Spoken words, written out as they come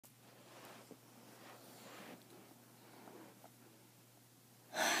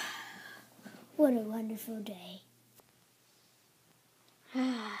wonderful day.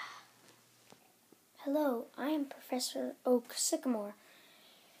 Hello, I am Professor Oak Sycamore.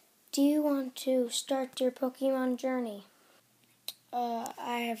 Do you want to start your Pokemon journey?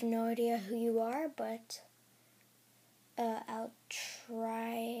 I have no idea who you are, but I'll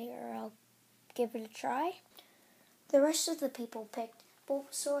give it a try. The rest of the people picked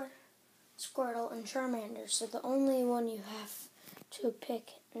Bulbasaur, Squirtle, and Charmander, so the only one you have to pick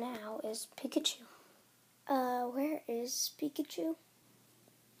now is Pikachu. Where is Pikachu?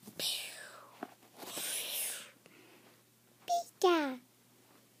 Pika!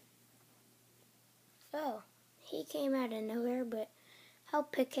 Oh, he came out of nowhere, but I'll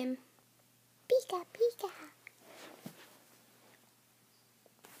pick him. Pika, Pika!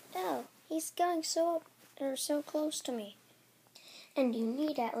 Oh, he's going so close to me. And you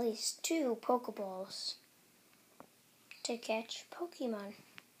need at least 2 Pokeballs to catch Pokemon.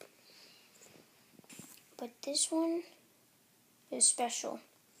 But this one is special.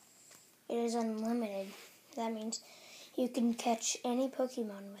 It is unlimited. That means you can catch any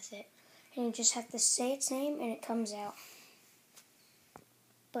Pokemon with it. And you just have to say its name and it comes out.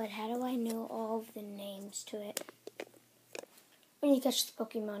 But how do I know all of the names to it? When you catch the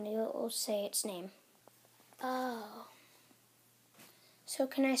Pokemon, it will say its name. Oh. So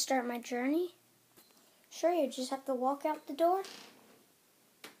can I start my journey? Sure, you just have to walk out the door.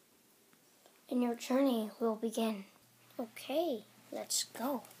 And your journey will begin. Okay, let's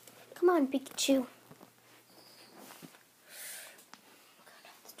go. Come on, Pikachu.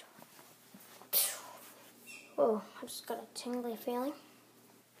 Whoa, I just got a tingly feeling.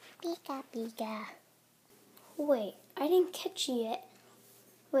 Pika, Pika. Wait, I didn't catch you yet.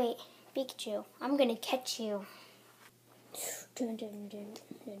 Wait, Pikachu, I'm gonna catch you. I'm gonna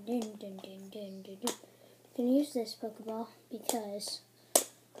use this Pokeball because,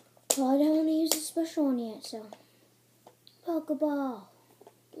 well, I don't want to use the special one yet, so. Pokeball.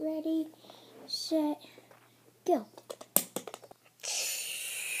 Ready, set, go.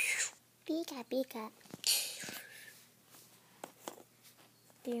 Pika, Pika.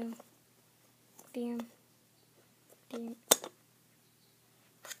 Boom, boom, boom.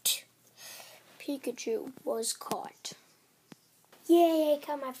 Pikachu was caught. Yay, I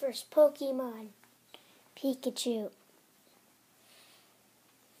caught my first Pokemon. Pikachu.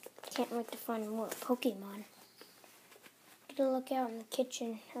 Can't wait to find more Pokemon. Get a look out in the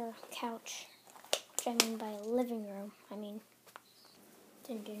kitchen or couch. Which I mean by living room. Dun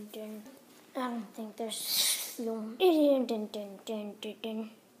dun dun. I don't think there's film. Dun dun dun dun dun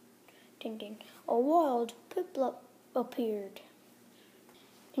dun. Dun dun. A wild Piplup appeared.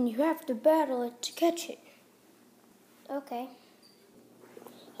 And you have to battle it to catch it. Okay.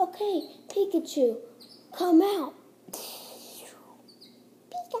 Okay, Pikachu, come out.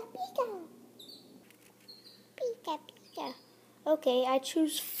 Pika, Pika. Pika, Pika. Okay, I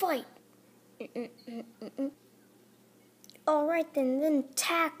choose fight. All right, then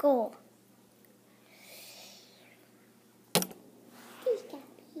tackle. Pika,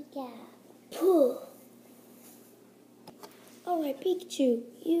 Pika. Pooh. All right, Pikachu,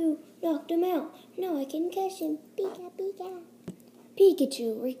 you knocked him out. Now I can catch him. Pika, Pika.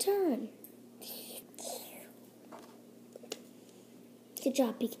 Pikachu, return. Good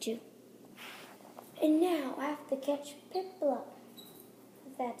job, Pikachu. And now I have to catch Piplup,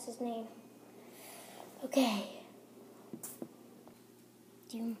 if that's his name. Okay.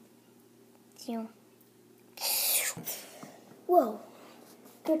 Whoa.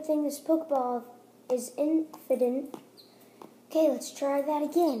 Good thing this Pokeball is infinite. Okay, let's try that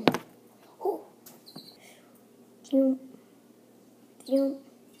again. Oh.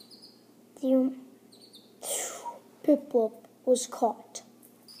 Piplup was caught.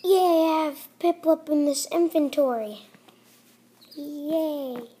 Yay, I have Piplup in this inventory.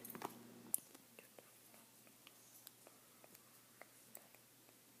 Yay.